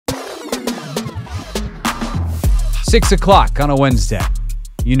6 o'clock on a Wednesday.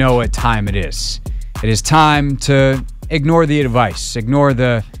 You know what time it is. It is time to ignore the advice, ignore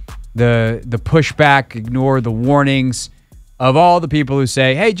the pushback, ignore the warnings of all the people who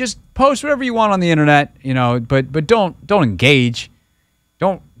say, "Hey, just post whatever you want on the internet, but don't engage.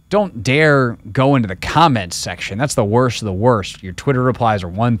 Don't dare go into the comments section. That's the worst of the worst. Your Twitter replies are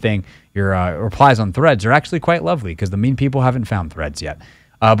one thing. Your replies on threads are actually quite lovely because the mean people haven't found threads yet.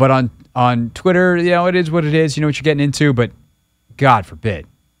 But on Twitter, it is what it is. You know what you're getting into. But God forbid,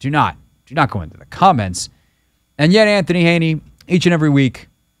 do not go into the comments. And yet, Anthony Haney, each and every week,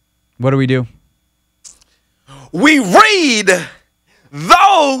 what do? We read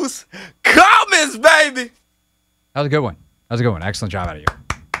those comments, baby. That was a good one. Excellent job out of you.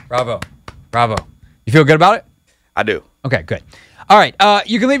 Bravo. You feel good about it? I do. Okay, good. All right.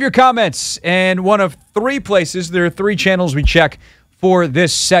 You can leave your comments in one of three places. There are three channels we check for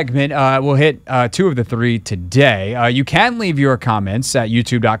this segment. We'll hit two of the three today. You can leave your comments at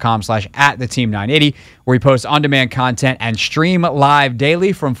youtube.com/@theteam980, where we post on-demand content and stream live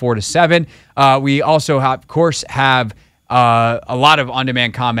daily from 4 to 7. We also, of course, have a lot of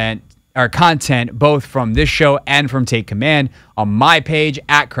on-demand content, both from this show and from Take Command on my page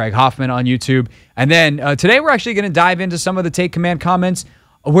at Craig Hoffman on YouTube. And then today we're actually going to dive into some of the Take Command comments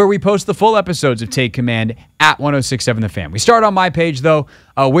where we post the full episodes of Take Command at 1067 The Fan. We start on my page, though,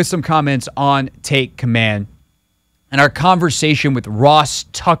 with some comments on Take Command and our conversation with Ross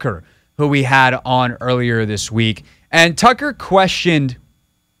Tucker, who we had on earlier this week. And Tucker questioned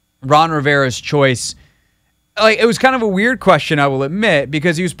Ron Rivera's choice. It was kind of a weird question, I will admit,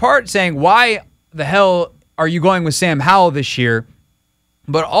 because he was saying, why the hell are you going with Sam Howell this year?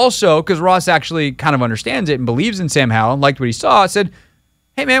 But also, because Ross actually kind of understands it and believes in Sam Howell and liked what he saw, said,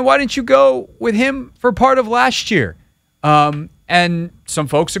 hey, man, why didn't you go with him for part of last year? And some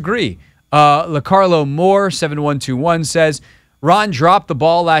folks agree. LaCarlo Moore, 7121, says, Ron dropped the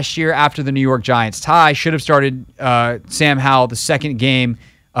ball last year after the New York Giants tie. Should have started Sam Howell the second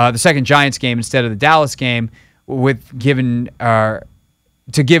Giants game instead of the Dallas game, to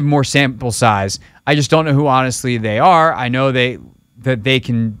give more sample size. I just don't know who honestly they are. I know that they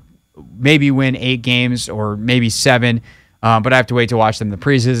can maybe win 8 games or maybe 7, but I have to wait to watch them in the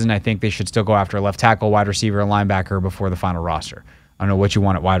preseason. I think they should still go after a left tackle, wide receiver, and linebacker before the final roster. I don't know what you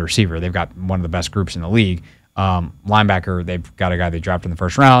want at wide receiver. They've got one of the best groups in the league. Linebacker, they've got a guy they drafted in the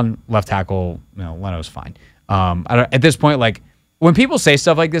first round. Left tackle, Leno's fine. At this point, when people say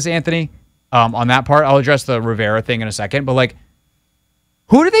stuff like this, Anthony, on that part, I'll address the Rivera thing in a second, but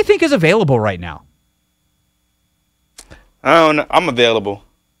who do they think is available right now? I don't know. I'm available.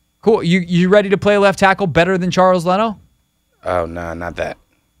 Cool. You ready to play left tackle better than Charles Leno? Oh, no, not that.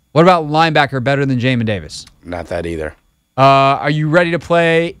 What about linebacker better than Jamin Davis? Not that either. Are you ready to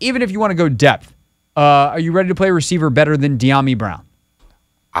play, even if you want to go depth, are you ready to play receiver better than De'Ami Brown?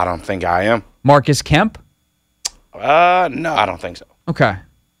 I don't think I am. Marcus Kemp? No, I don't think so. Okay.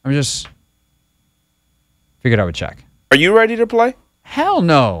 I'm just figured I would check. Are you ready to play? Hell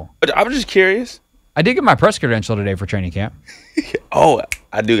no. I'm just curious. I did get my press credential today for training camp. Oh,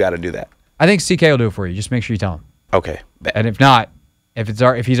 I do got to do that. I think CK will do it for you. Just make sure you tell him. Okay. And if not,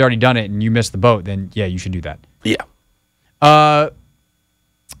 if he's already done it and you missed the boat, then yeah, you should do that. Yeah.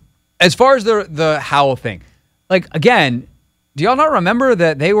 As far as the Howell thing, again, do y'all not remember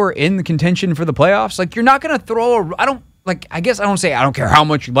that they were in the contention for the playoffs? You're not going to throw I guess I don't say I don't care how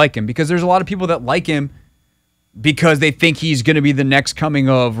much you like him, because there's a lot of people that like him because they think he's going to be the next coming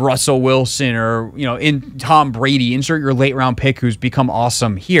of Russell Wilson or, in Tom Brady. Insert your late round pick who's become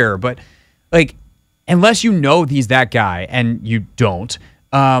awesome here. But unless you know he's that guy, and you don't,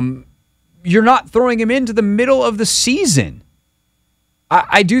 you're not throwing him into the middle of the season.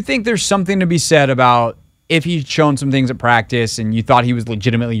 I do think there's something to be said about if he's shown some things at practice and you thought he was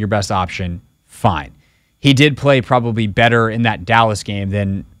legitimately your best option, fine. He did play probably better in that Dallas game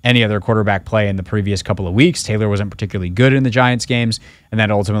than any other quarterback play in the previous couple of weeks. Taylor wasn't particularly good in the Giants games, and that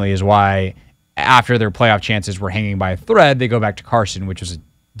ultimately is why, after their playoff chances were hanging by a thread, they go back to Carson, which was a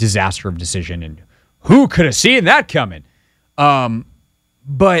disaster of decision, and who could have seen that coming?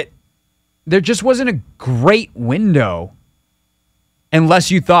 But there just wasn't a great window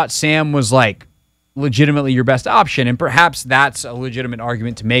unless you thought Sam was legitimately your best option, and perhaps that's a legitimate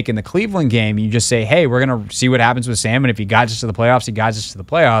argument to make in the Cleveland game. You just say, hey, we're going to see what happens with Sam, and if he guides us to the playoffs, he guides us to the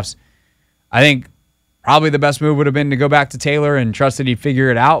playoffs. I think probably the best move would have been to go back to Taylor and trust that he'd figure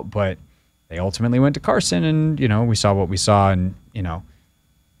it out, but they ultimately went to Carson, and, we saw what we saw, and,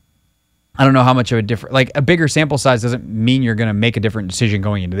 I don't know how much of a different, a bigger sample size doesn't mean you're going to make a different decision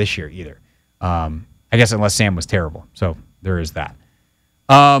going into this year either. I guess unless Sam was terrible. So there is that.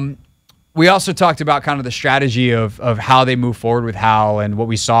 we also talked about kind of the strategy of how they move forward with Howell and what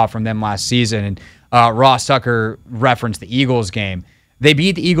we saw from them last season. And Ross Tucker referenced the Eagles game. They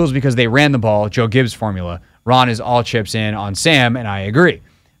beat the Eagles because they ran the ball, Joe Gibbs formula. Ron is all chips in on Sam, and I agree.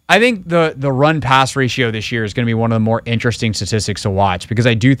 I think the run-pass ratio this year is going to be one of the more interesting statistics to watch because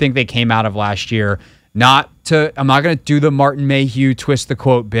I do think they came out of last year I'm not going to do the Martin Mayhew twist the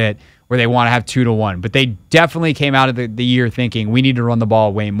quote bit where they want to have 2-1, but they definitely came out of the year thinking we need to run the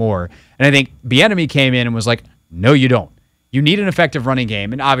ball way more. And I think Bieniemy came in and was like, no, you don't. You need an effective running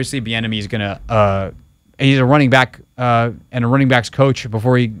game, and obviously Bieniemy is going to he's a running back and a running backs coach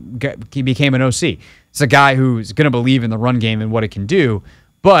before he became an OC. It's a guy who's going to believe in the run game and what it can do.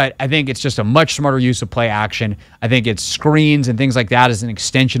 But I think it's just a much smarter use of play action. I think it's screens and things like that as an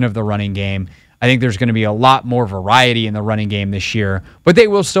extension of the running game. I think there's going to be a lot more variety in the running game this year, but they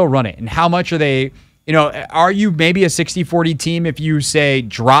will still run it. And how much are they, are you maybe a 60-40 team if you say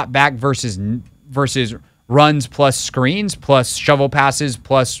drop back versus runs plus screens plus shovel passes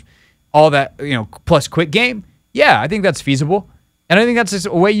plus all that, plus quick game? Yeah, I think that's feasible. And I think that's just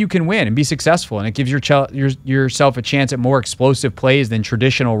a way you can win and be successful. And it gives yourself a chance at more explosive plays than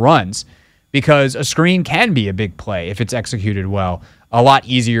traditional runs because a screen can be a big play if it's executed well, a lot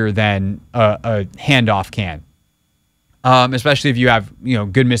easier than a handoff can. Especially if you have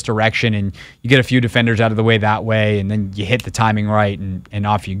good misdirection and you get a few defenders out of the way that way and then you hit the timing right and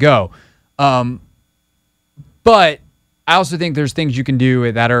off you go. But I also think there's things you can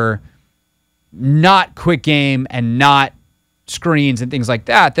do that are not quick game and not screens and things like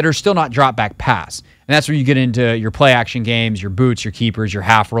that are still not drop back pass. And that's where you get into your play action games, your boots, your keepers, your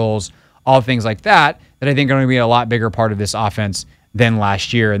half rolls, all things like that I think are going to be a lot bigger part of this offense than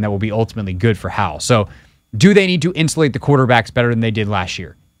last year, and that will be ultimately good for Howell. So do they need to insulate the quarterbacks better than they did last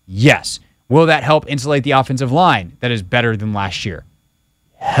year? Yes. Will that help insulate the offensive line that is better than last year?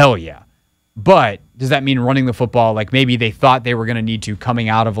 Hell yeah. But does that mean running the football like maybe they thought they were going to need to coming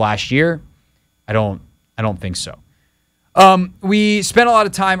out of last year? I don't think so. We spent a lot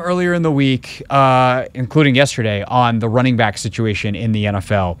of time earlier in the week, including yesterday, on the running back situation in the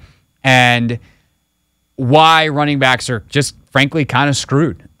NFL and why running backs are just frankly kind of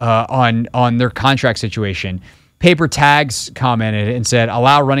screwed on their contract situation. Paper Tags commented and said,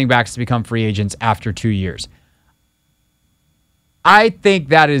 allow running backs to become free agents after 2 years. I think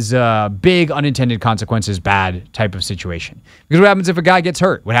that is a big unintended consequences bad type of situation. Because what happens if a guy gets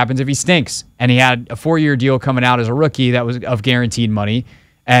hurt? What happens if he stinks? And he had a 4-year deal coming out as a rookie that was of guaranteed money,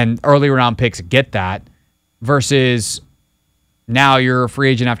 and early round picks get that, versus now you're a free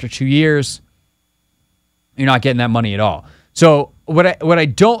agent after 2 years, you're not getting that money at all. So what I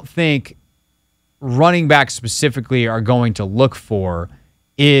don't think running backs specifically are going to look for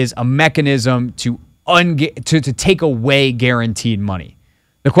is a mechanism to take away guaranteed money.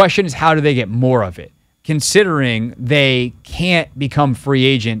 The question is, how do they get more of it? Considering they can't become free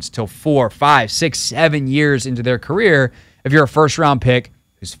agents till 4, 5, 6, 7 years into their career if you're a first-round pick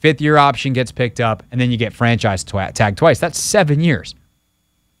whose 5th-year option gets picked up and then you get franchise tagged twice. That's 7 years.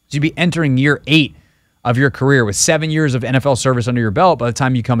 So you'd be entering year 8 of your career with 7 years of NFL service under your belt by the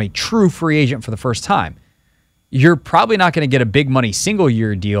time you become a true free agent for the first time. You're probably not going to get a big money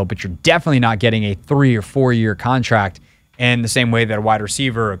single-year deal, but you're definitely not getting a 3 or 4-year contract in the same way that a wide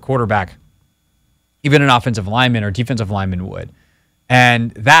receiver, a quarterback, even an offensive lineman or defensive lineman would.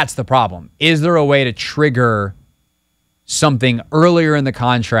 And that's the problem. Is there a way to trigger something earlier in the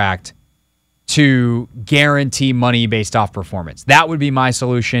contract to guarantee money based off performance? That would be my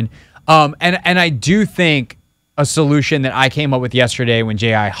solution. And I do think a solution that I came up with yesterday when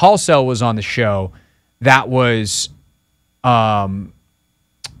J.I. Halsell was on the show that was that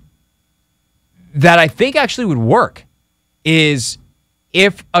I think actually would work is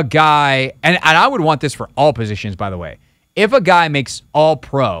if a guy, and I would want this for all positions, by the way, if a guy makes all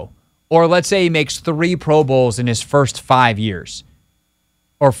pro, or let's say he makes 3 Pro Bowls in his first 5 years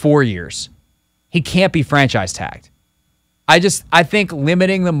or 4 years, he can't be franchise tagged. I think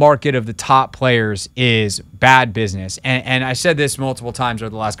limiting the market of the top players is bad business. And I said this multiple times over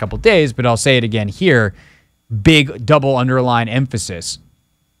the last couple of days, but I'll say it again here. Big double underline emphasis.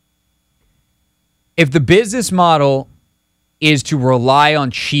 If the business model is to rely on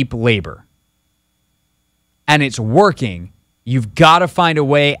cheap labor and it's working, you've got to find a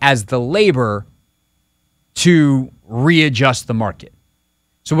way as the labor to readjust the market.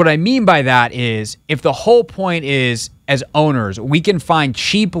 So what I mean by that is if the whole point is as owners, we can find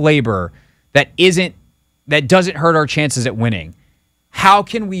cheap labor that doesn't hurt our chances at winning. How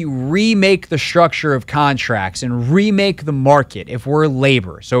can we remake the structure of contracts and remake the market if we're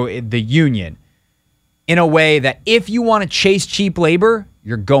labor, so the union, in a way that if you want to chase cheap labor,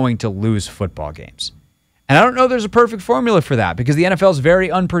 you're going to lose football games. And I don't know there's a perfect formula for that because the NFL is very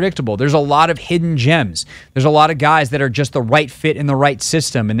unpredictable. There's a lot of hidden gems. There's a lot of guys that are just the right fit in the right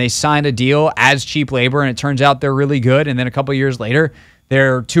system, and they sign a deal as cheap labor, and it turns out they're really good, and then a couple of years later,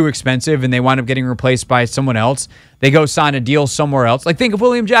 they're too expensive, and they wind up getting replaced by someone else. They go sign a deal somewhere else. Like, think of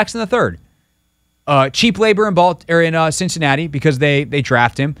William Jackson III. Cheap labor in Cincinnati because they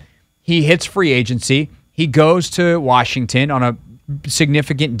draft him. He hits free agency. He goes to Washington on a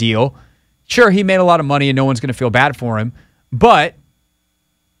significant deal. Sure, he made a lot of money and no one's going to feel bad for him, but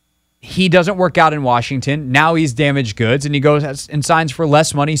he doesn't work out in Washington. Now he's damaged goods, and he goes and signs for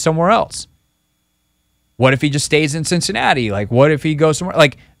less money somewhere else. What if he just stays in Cincinnati? Like, what if he goes somewhere?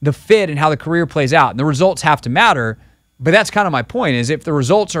 Like, the fit and how the career plays out. And the results have to matter, but that's kind of my point, is if the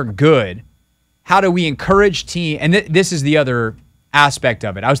results are good, how do we encourage team? And this is the other aspect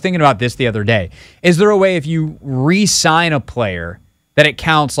of it. I was thinking about this the other day. Is there a way if you re-sign a player that it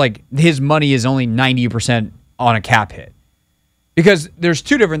counts like his money is only 90% on a cap hit? Because there's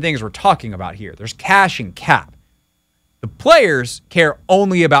two different things we're talking about here. There's cash and cap. The players care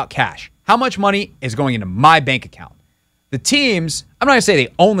only about cash. How much money is going into my bank account? The teams, I'm not going to say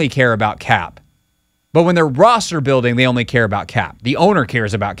they only care about cap, but when they're roster building, they only care about cap. The owner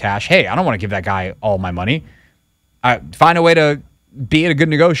cares about cash. Hey, I don't want to give that guy all my money. I find a way to be a good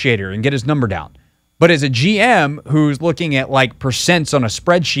negotiator and get his number down. But as a GM who's looking at like percents on a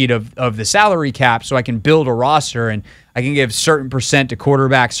spreadsheet of the salary cap so I can build a roster and I can give certain percent to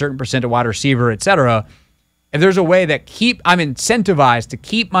quarterback, certain percent to wide receiver, etc. If there's a way that I'm incentivized to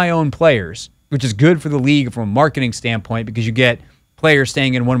keep my own players, which is good for the league from a marketing standpoint because you get players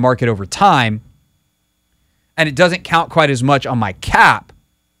staying in one market over time, and it doesn't count quite as much on my cap,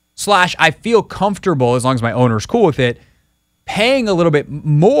 / I feel comfortable, as long as my owner's cool with it, paying a little bit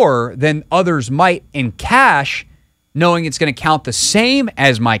more than others might in cash, knowing it's going to count the same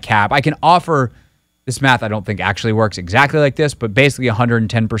as my cap. I can offer, this math I don't think actually works exactly like this, but basically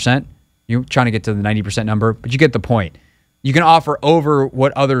 110%. You're trying to get to the 90% number, but you get the point. You can offer over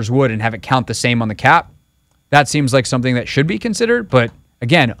what others would and have it count the same on the cap. That seems like something that should be considered, but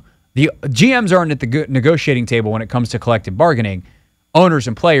again, the GMs aren't at the negotiating table when it comes to collective bargaining. Owners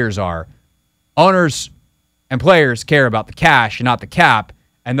and players are. Owners and players care about the cash and not the cap,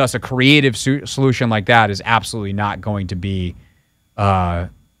 and thus a creative solution like that is absolutely not going to be in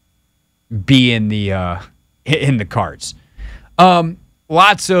the cards.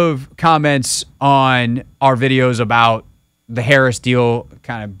 Lots of comments on our videos about the Harris deal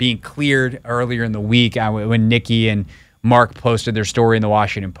kind of being cleared earlier in the week when Nikki and Mark posted their story in the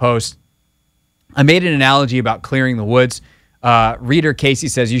Washington Post. I made an analogy about clearing the woods. Reader Casey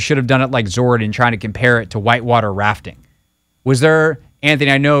says you should have done it like Jordan, trying to compare it to whitewater rafting. Was there,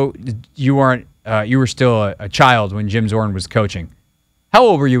 Anthony? I know you weren't. You were still a child when Jim Zorn was coaching. How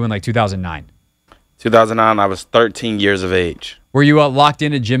old were you in like 2009? 2009, I was 13 years of age. Were you locked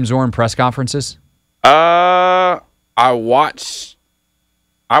into Jim Zorn press conferences? I watched.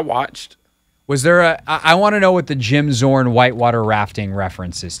 Was there I want to know what the Jim Zorn whitewater rafting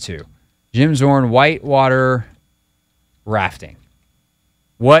reference is to. Jim Zorn whitewater rafting.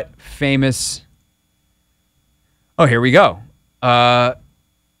 What famous... Oh, here we go.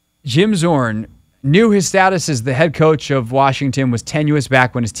 Jim Zorn knew his status as the head coach of Washington was tenuous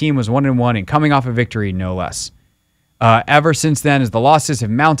back when his team was 1-1 and coming off a victory, no less. Ever since then, as the losses have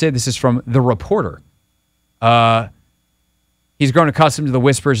mounted, this is from The Reporter. He's grown accustomed to the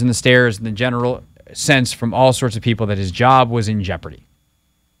whispers and the stares and the general sense from all sorts of people that his job was in jeopardy.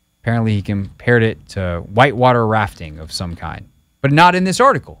 Apparently, he compared it to whitewater rafting of some kind, but not in this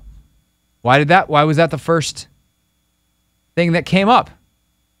article. Why was that the first thing that came up?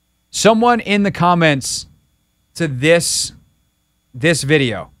 Someone in the comments to this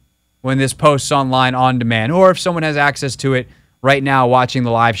video, when this posts online on demand, or if someone has access to it right now watching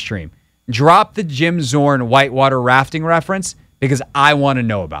the live stream, drop the Jim Zorn whitewater rafting reference because I want to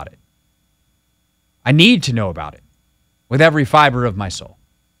know about it. I need to know about it with every fiber of my soul.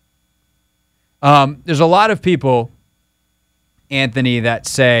 There's a lot of people, Anthony, that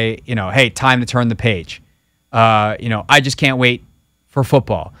say, hey, time to turn the page. I just can't wait for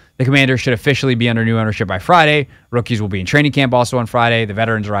football. The Commanders should officially be under new ownership by Friday. Rookies will be in training camp also on Friday. The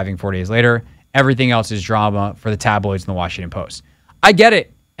veterans arriving 4 days later. Everything else is drama for the tabloids and the Washington Post. I get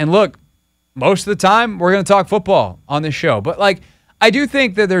it. And look, most of the time we're going to talk football on this show. But I do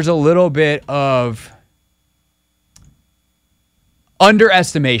think that there's a little bit of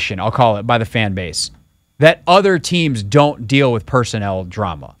underestimation, I'll call it, by the fan base, that other teams don't deal with personnel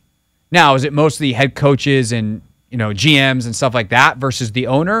drama. Now, is it mostly head coaches and GMs and stuff like that versus the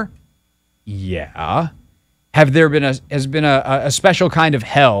owner? Yeah. has been a special kind of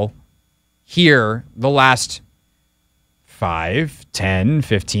hell here the last 5, 10,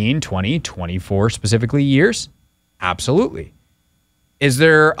 15, 20, 24 specifically years? Absolutely. Is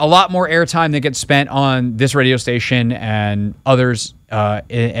there a lot more airtime that gets spent on this radio station and others,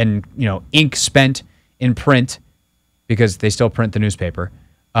 and ink spent in print because they still print the newspaper,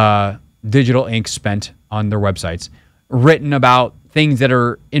 digital ink spent on their websites, written about things that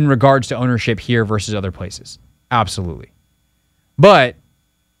are in regards to ownership here versus other places? Absolutely. But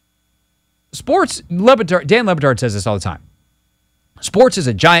sports, Dan Le Batard says this all the time. Sports is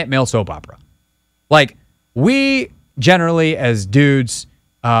a giant male soap opera. Like, we generally, as dudes,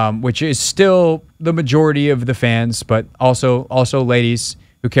 which is still the majority of the fans, but also ladies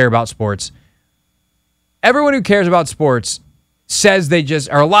who care about sports, everyone who cares about sports says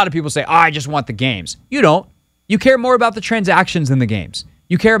or a lot of people say, I just want the games. You don't. You care more about the transactions than the games.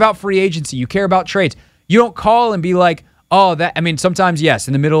 You care about free agency. You care about trades. You don't call and be like, sometimes, yes,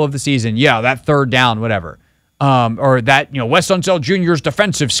 in the middle of the season, yeah, that third down, whatever. Or that, Wes Unseld Jr.'s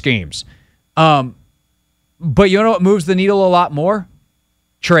defensive schemes. But you know what moves the needle a lot more?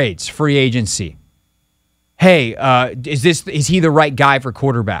 Trades, free agency. Hey, is he the right guy for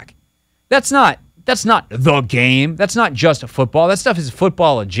quarterback? That's not the game. That's not just football. That stuff is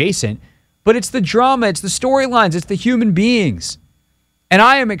football adjacent. But it's the drama, it's the storylines, it's the human beings. And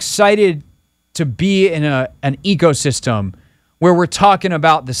I am excited to be in an ecosystem where we're talking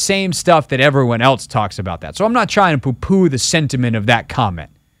about the same stuff that everyone else talks about that. So I'm not trying to poo-poo the sentiment of that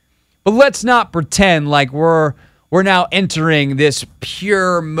comment. But let's not pretend like we're now entering this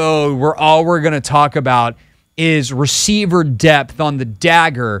pure mode where all we're going to talk about is receiver depth on the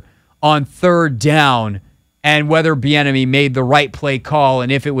dagger on third down and whether Bieniemy made the right play call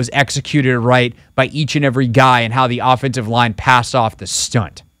and if it was executed right by each and every guy and how the offensive line passed off the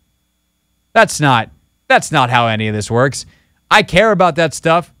stunt. That's not how any of this works. I care about that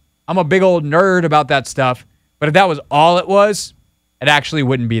stuff. I'm a big old nerd about that stuff. But if that was all it was, it actually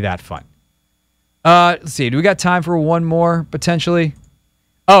wouldn't be that fun. Let's see. Do we got time for one more, potentially?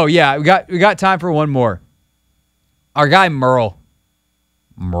 Oh, yeah. We got time for one more. Our guy Merle.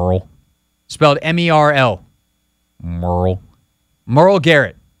 Spelled M-E-R-L. Merle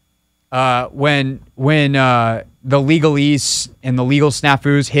Garrett. When the legalese and the legal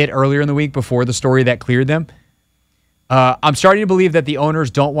snafus hit earlier in the week before the story that cleared them, I'm starting to believe that the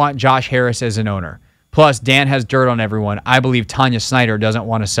owners don't want Josh Harris as an owner. Plus, Dan has dirt on everyone. I believe Tanya Snyder doesn't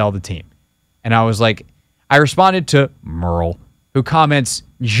want to sell the team. And I was like, I responded to Merle, who comments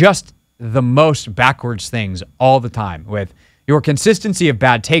just the most backwards things all the time with, your consistency of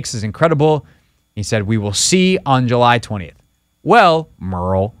bad takes is incredible. He said, we will see on July 20th. Well,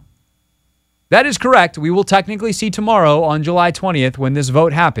 Merle, that is correct. We will technically see tomorrow on July 20th when this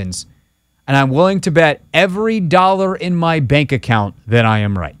vote happens. And I'm willing to bet every dollar in my bank account that I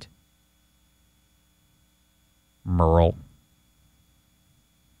am right. Merle.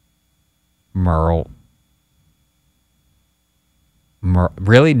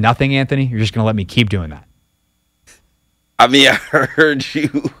 Really? Nothing, Anthony? You're just going to let me keep doing that? I mean, I heard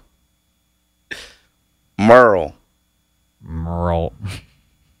you. Merle.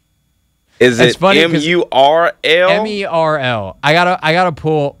 Is it M-U-R-L? M-E-R-L. I gotta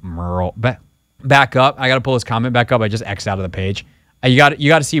pull Merle back up. I gotta pull his comment back up. I just X'd out of the page. You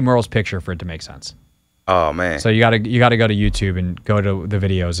gotta see Merle's picture for it to make sense. Oh man. So you gotta go to YouTube and go to the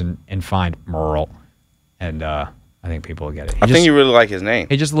videos and find Merle. And I think people will get it. I think you really like his name.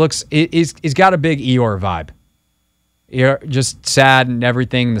 He just looks he's got a big Eeyore vibe. You're just sad and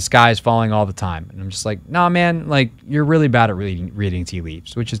everything. The sky is falling all the time. And I'm just like, nah, man, like, you're really bad at reading tea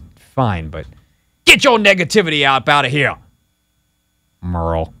leaves, which is fine, but get your negativity out of here,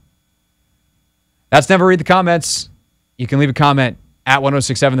 Merle. That's Never Read the Comments. You can leave a comment at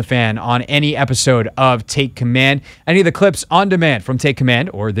 1067 The Fan on any episode of Take Command. Any of the clips on demand from Take Command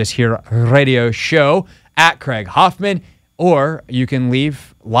or this here radio show at Craig Hoffman, or you can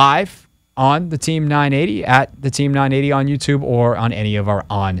leave live on the Team 980 at the Team 980 on YouTube or on any of our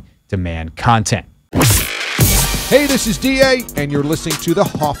on-demand content. Hey, this is DA, and you're listening to The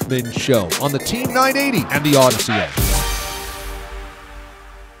Hoffman Show on the Team 980 and the Odyssey app.